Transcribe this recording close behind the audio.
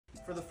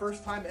For the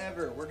first time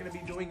ever, we're gonna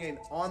be doing an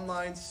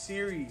online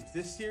series.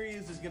 This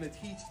series is gonna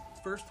teach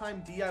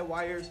first-time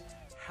DIYers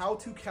how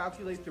to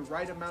calculate the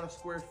right amount of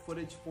square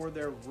footage for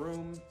their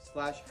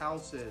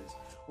room/houses.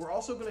 We're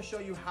also gonna show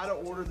you how to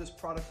order this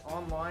product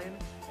online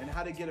and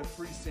how to get a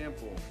free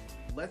sample.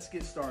 Let's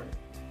get started.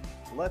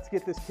 Let's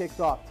get this kicked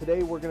off.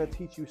 Today we're gonna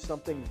teach you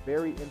something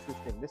very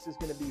interesting. This is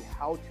gonna be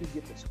how to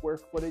get the square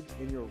footage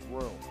in your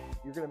room.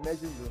 You're gonna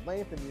measure your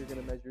length and you're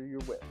gonna measure your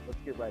width. Let's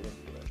get right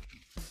into it.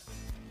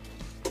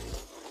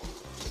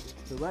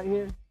 So right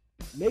here,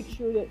 make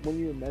sure that when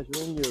you're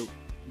measuring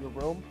your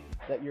room,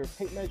 that your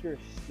tape measure is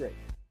straight.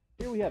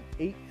 Here we have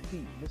 8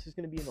 feet. This is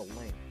going to be in the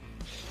length.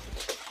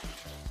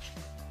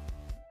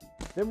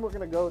 Then we're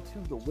going to go to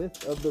the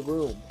width of the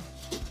room.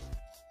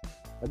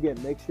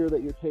 Again, make sure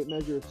that your tape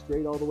measure is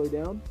straight all the way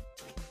down.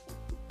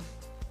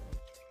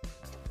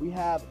 We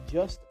have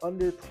just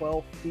under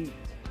 12 feet.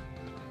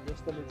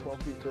 Just under 12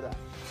 feet for that.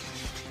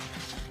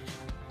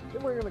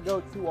 Then we're going to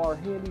go to our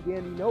handy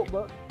dandy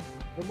notebook.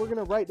 And we're going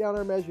to write down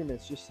our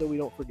measurements just so we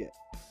don't forget.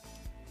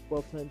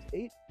 12 times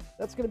 8,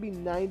 that's going to be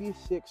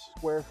 96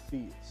 square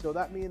feet. So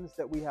that means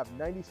that we have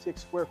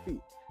 96 square feet.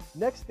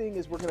 Next thing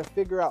is we're going to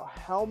figure out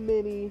how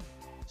many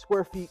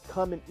square feet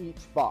come in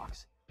each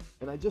box.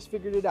 And I just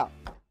figured it out.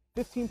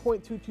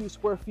 15.22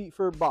 square feet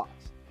for a box.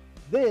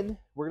 Then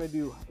we're going to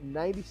do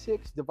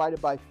 96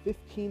 divided by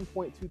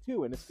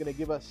 15.22, and it's going to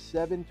give us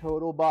 7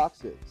 total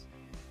boxes.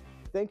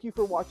 Thank you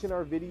for watching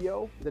our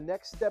video. The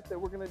next step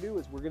that we're going to do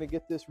is we're going to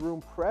get this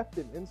room prepped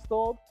and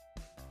installed,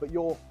 but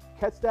you'll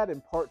catch that in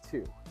part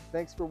 2.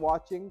 Thanks for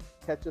watching.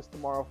 Catch us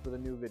tomorrow for the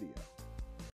new video.